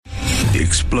The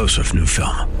explosive new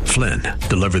film, Flynn,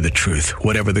 deliver the truth,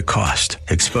 whatever the cost,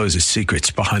 exposes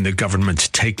secrets behind the government's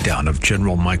takedown of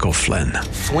General Michael Flynn.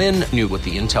 Flynn knew what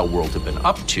the intel world had been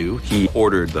up to. He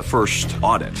ordered the first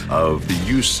audit of the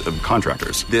use of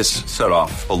contractors. This set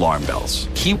off alarm bells.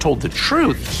 He told the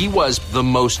truth. He was the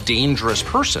most dangerous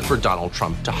person for Donald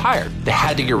Trump to hire. They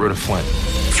had to get rid of Flynn.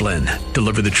 Flynn,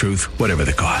 deliver the truth, whatever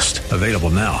the cost. Available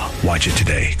now. Watch it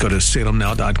today. Go to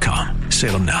salemnow.com.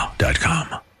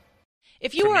 salemnow.com.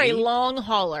 If you are a long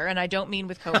hauler, and I don't mean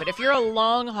with COVID, if you're a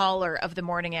long hauler of the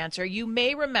Morning Answer, you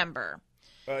may remember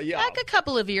back a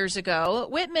couple of years ago,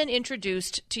 Whitman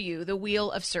introduced to you the Wheel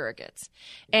of Surrogates.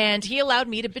 And he allowed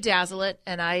me to bedazzle it,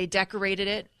 and I decorated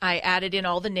it. I added in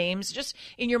all the names. Just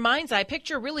in your mind's eye,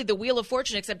 picture really the Wheel of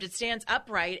Fortune, except it stands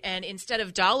upright, and instead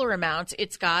of dollar amounts,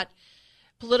 it's got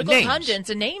political pundits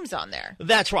and names on there.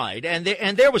 That's right. And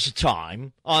there was a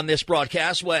time on this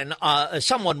broadcast when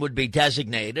someone would be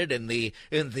designated in the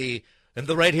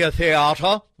radio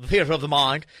theater, the theater of the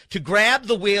mind, to grab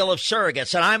the Wheel of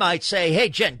Surrogates. And I might say, hey,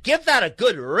 Jen, give that a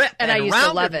good rip. And I used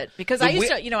to love it because I used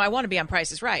to, I want to be on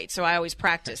Price is Right. So I always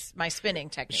practice my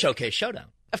spinning technique. Showcase Showdown.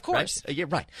 Of course. Right? You're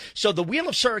right. So the Wheel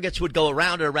of Surrogates would go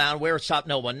around and around, where it stopped,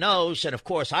 no one knows. And, of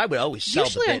course, I would always sell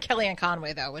usually the on Kellyanne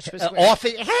Conway, though, which was weird.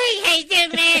 Often, hey,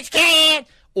 this Kellyanne.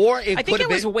 Or I think it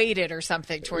was weighted or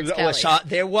something towards Kelly.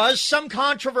 There was some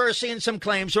controversy and some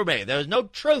claims were made. There is no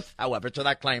truth, however, to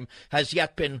that claim has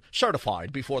yet been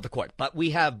certified before the court. But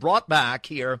we have brought back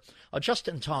here just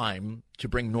in time to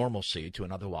bring normalcy to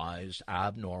an otherwise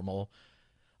abnormal,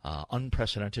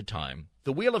 unprecedented time.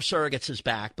 The Wheel of Surrogates is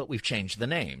back, but we've changed the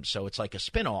name. So it's like a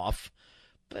spin-off,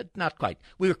 but not quite.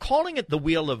 We were calling it the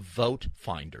Wheel of Vote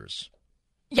Finders.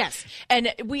 Yes,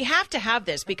 and we have to have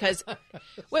this because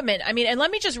women, and let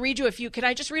me just read you a few. Can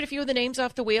I just read a few of the names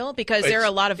off the wheel? Because there are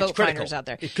a lot of vote finders out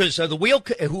there. Because the wheel,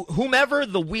 whomever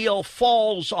the wheel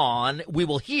falls on, we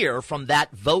will hear from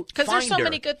that vote finder. Because there's so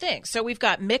many good things. So we've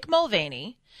got Mick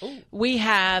Mulvaney. Ooh. We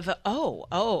have,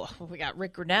 we got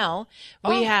Rick Grinnell.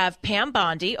 We have Pam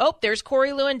Bondi. Oh, there's Corey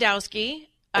Lewandowski.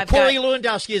 Corey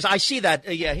Lewandowski is, I see that.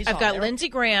 He's I've got Lindsey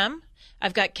Graham.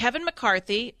 I've got Kevin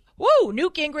McCarthy. Woo!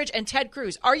 Newt Gingrich and Ted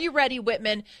Cruz. Are you ready,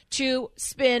 Whitman, to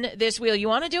spin this wheel? You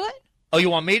want to do it? Oh, you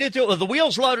want me to do it? Well, the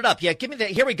wheel's loaded up. Yeah, give me that.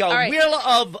 Here we go. Right. Wheel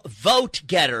of Vote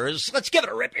Getters. Let's give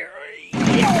it a rip here.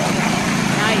 Nice.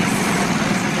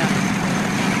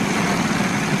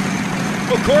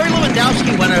 Well, Corey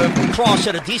Lewandowski went across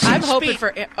at a decent speed. I'm hoping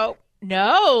for –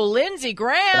 no, Lindsey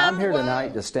Graham. I'm here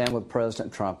tonight to stand with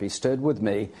President Trump. He stood with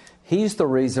me. He's the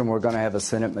reason we're going to have a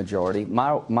Senate majority.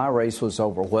 My race was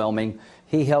overwhelming.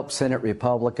 He helped Senate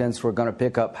Republicans. We're going to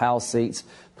pick up House seats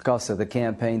because of the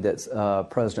campaign that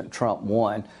President Trump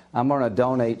won. I'm going to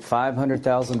donate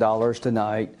 $500,000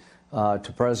 tonight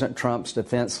to President Trump's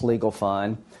Defense Legal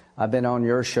Fund. I've been on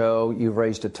your show. You've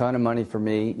raised a ton of money for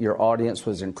me. Your audience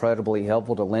was incredibly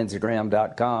helpful to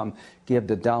LindseyGraham.com. Give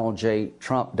to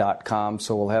DonaldJTrump.com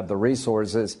so we'll have the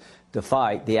resources to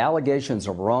fight. The allegations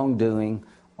of wrongdoing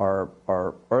are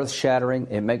earth-shattering.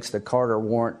 It makes the Carter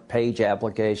Page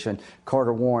warrant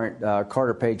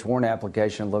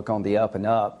application look on the up and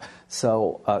up.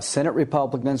 So Senate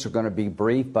Republicans are going to be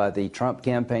briefed by the Trump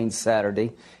campaign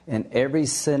Saturday, and every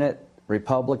Senate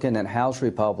Republican and House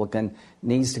Republican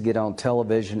needs to get on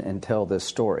television and tell this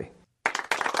story.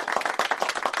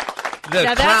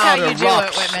 Now that's how you do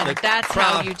it, Whitman. That's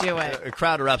how you do it. A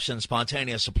crowd erupts in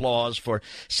spontaneous applause for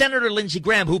Senator Lindsey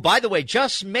Graham, who, by the way,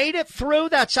 just made it through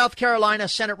that South Carolina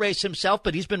Senate race himself,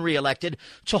 but he's been reelected.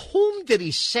 To whom did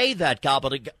he say that,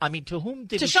 gobbledygook? To whom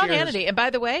did he Sean Hannity. And by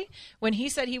the way, when he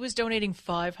said he was donating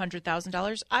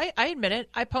 $500,000, I admit it,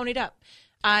 I ponied up.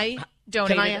 I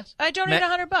donated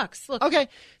 $100. Look, okay,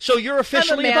 so you're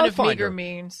officially I'm a man of vote finder. meager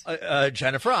means.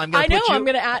 Jennifer, I'm going to put you. I'm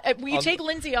going to add. Will you take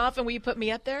Lindsey off and will you put me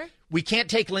up there? We can't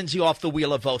take Lindsey off the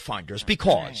Wheel of Vote Finders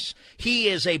because he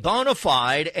is a bona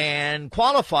fide and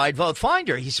qualified vote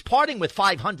finder. He's parting with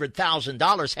 $500,000,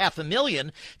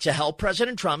 $500,000, to help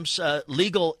President Trump's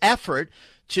legal effort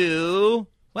to,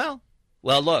 well,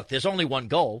 look, there's only one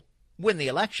goal. Win the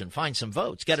election, find some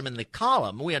votes, get them in the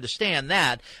column. We understand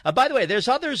that. By the way, there's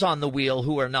others on the wheel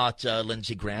who are not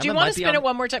Lindsey Graham. Do you want to spin it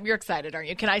one more time? You're excited, aren't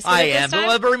you? Can I spin it this time?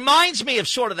 It reminds me of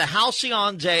sort of the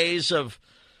halcyon days of...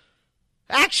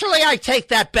 Actually, I take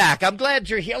that back. I'm glad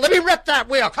you're here. Let me rip that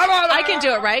wheel. Come on. I can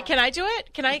do it, right? Can I do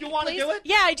it? Can I? You want to do it?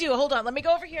 Yeah, I do. Hold on. Let me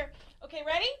go over here. Okay,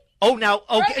 ready? Oh, now,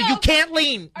 okay. You can't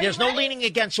lean. There's no leaning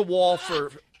against a wall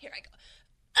for... Here I go.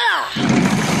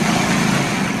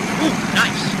 Ooh,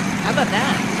 nice. How about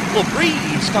that? Well,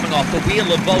 breeze coming off the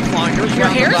Wheel of Vote Finders. Your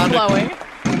hair's blowing.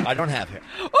 I don't have hair.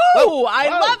 Ooh, I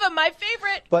love them. My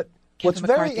favorite. But What's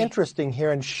very interesting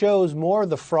here and shows more of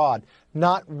the fraud,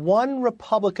 not one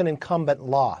Republican incumbent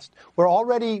lost. We're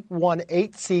already won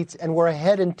 8 seats and we're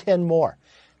ahead in 10 more.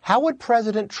 How would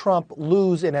President Trump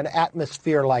lose in an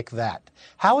atmosphere like that?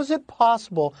 How is it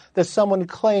possible that someone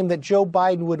claimed that Joe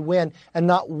Biden would win and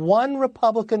not one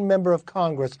Republican member of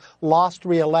Congress lost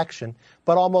re-election,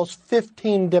 but almost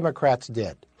 15 Democrats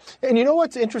did? And you know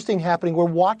what's interesting happening? We're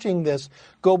watching this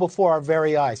go before our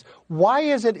very eyes. Why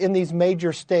is it in these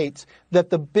major states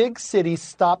that the big cities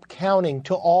stop counting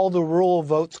till all the rural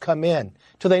votes come in,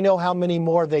 till they know how many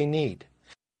more they need?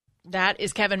 That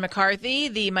is Kevin McCarthy,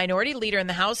 the minority leader in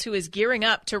the House, who is gearing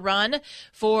up to run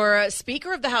for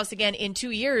Speaker of the House again in 2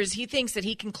 years. He thinks that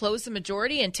he can close the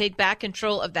majority and take back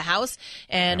control of the House,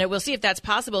 and we'll see if that's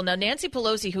possible. Now, Nancy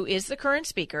Pelosi, who is the current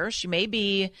Speaker, she may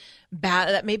be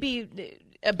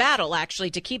a battle,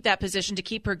 actually, to keep that position, to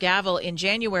keep her gavel in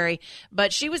January.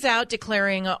 But she was out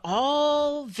declaring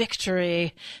all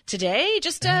victory today,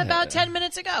 just about 10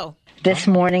 minutes ago. This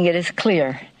morning, it is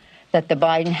clear that the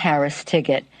Biden-Harris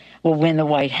ticket will win the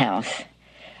White House.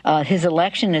 His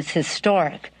election is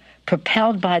historic,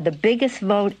 propelled by the biggest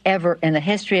vote ever in the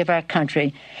history of our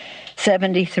country,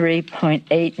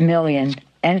 73.8 million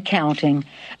and counting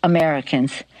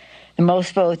Americans, the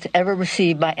most votes ever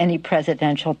received by any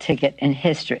presidential ticket in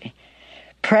history.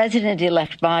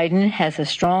 President-elect Biden has a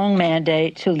strong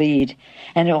mandate to lead,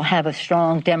 and will have a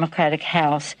strong Democratic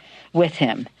House with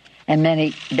him, and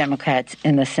many Democrats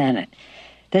in the Senate.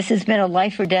 This has been a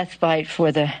life-or-death fight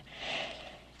for the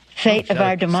fate of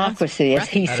our democracy, as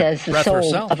he says, the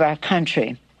soul of our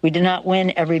country. We did not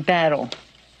win every battle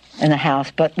in the House,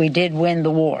 but we did win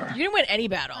the war. You didn't win any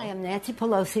battle. I am Nancy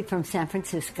Pelosi from San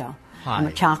Francisco. Hi. I'm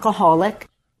a chocoholic.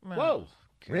 Whoa,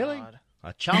 really?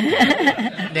 A chocolate?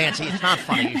 Nancy, it's not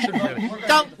funny. You shouldn't do it.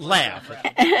 Don't laugh.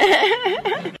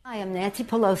 I am Nancy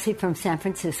Pelosi from San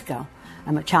Francisco.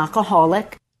 I'm a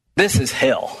chocoholic. This is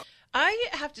hell. I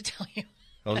have to tell you.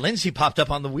 Oh, Lindsay popped up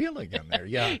on the wheel again there.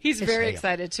 Yeah. He's very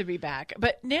excited to be back.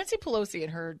 But Nancy Pelosi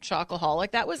and her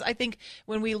chocoholic, that was, I think,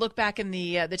 when we look back in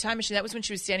the time machine, that was when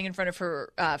she was standing in front of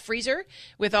her freezer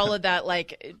with all of that,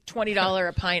 like, $20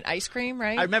 a pint ice cream,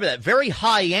 right? I remember that. Very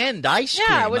high-end ice cream.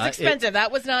 Yeah, it was expensive.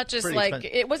 That was not just like,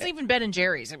 expensive. It wasn't even Ben &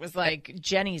 Jerry's. It was like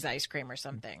Jenny's ice cream or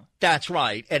something. That's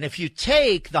right. And if you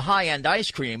take the high-end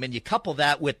ice cream and you couple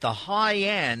that with the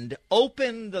high-end,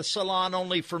 open the salon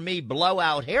only for me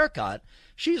blowout haircut,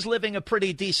 she's living a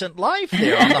pretty decent life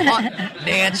there on the hot.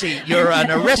 Nancy, you're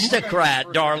an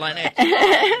aristocrat, darling.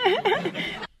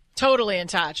 Totally in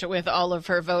touch with all of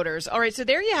her voters. All right, so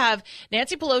there you have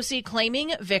Nancy Pelosi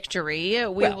claiming victory.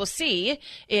 We will see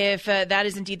if that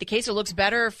is indeed the case. It looks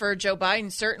better for Joe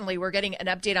Biden, certainly. We're getting an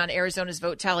update on Arizona's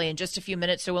vote tally in just a few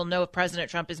minutes, so we'll know if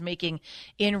President Trump is making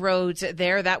inroads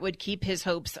there. That would keep his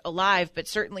hopes alive, but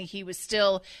certainly he was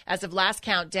still, as of last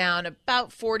countdown,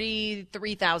 about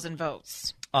 43,000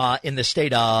 votes. In the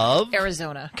state of?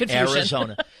 Arizona. Confusion.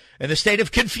 Arizona. In the state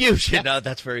of confusion. Yep.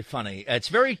 That's very funny. It's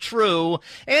very true.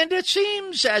 And it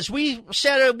seems, as we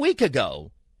said a week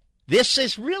ago, this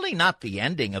is really not the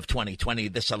ending of 2020,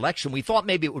 this election. We thought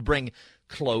maybe it would bring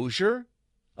closure,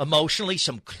 emotionally,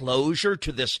 some closure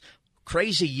to this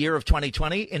crazy year of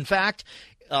 2020. In fact,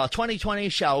 2020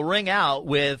 shall ring out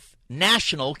with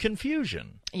national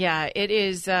confusion. Yeah, it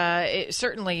is.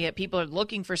 Certainly, people are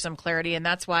looking for some clarity, and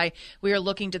that's why we are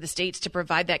looking to the states to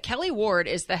provide that. Kelly Ward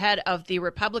is the head of the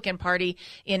Republican Party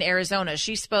in Arizona.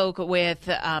 She spoke with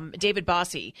David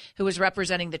Bossie, who was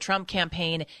representing the Trump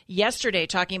campaign yesterday,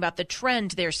 talking about the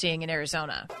trend they're seeing in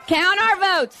Arizona. Count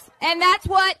our votes, and that's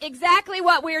exactly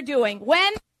what we're doing.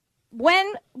 When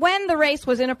the race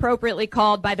was inappropriately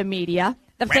called by the media,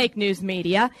 the fake news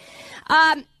media,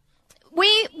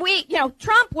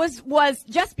 Trump was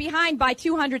just behind by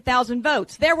 200,000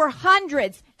 votes. There were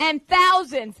hundreds and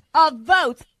thousands of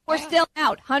votes were still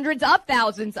out, hundreds of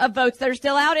thousands of votes that are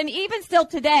still out, and even still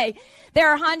today, there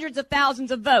are hundreds of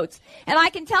thousands of votes. And I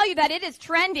can tell you that it is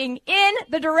trending in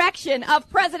the direction of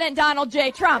President Donald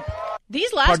J. Trump.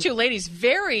 These last two ladies,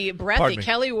 very breathy,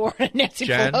 Kelly Ward and Nancy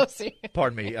Pelosi.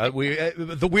 Pardon me.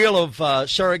 The wheel of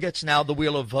surrogates, now the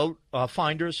wheel of vote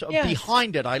finders. Yes.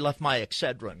 Behind it, I left my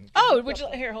Excedrin. Oh,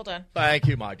 here, hold on. Thank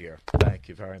you, my dear. Thank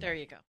you very much. There you go.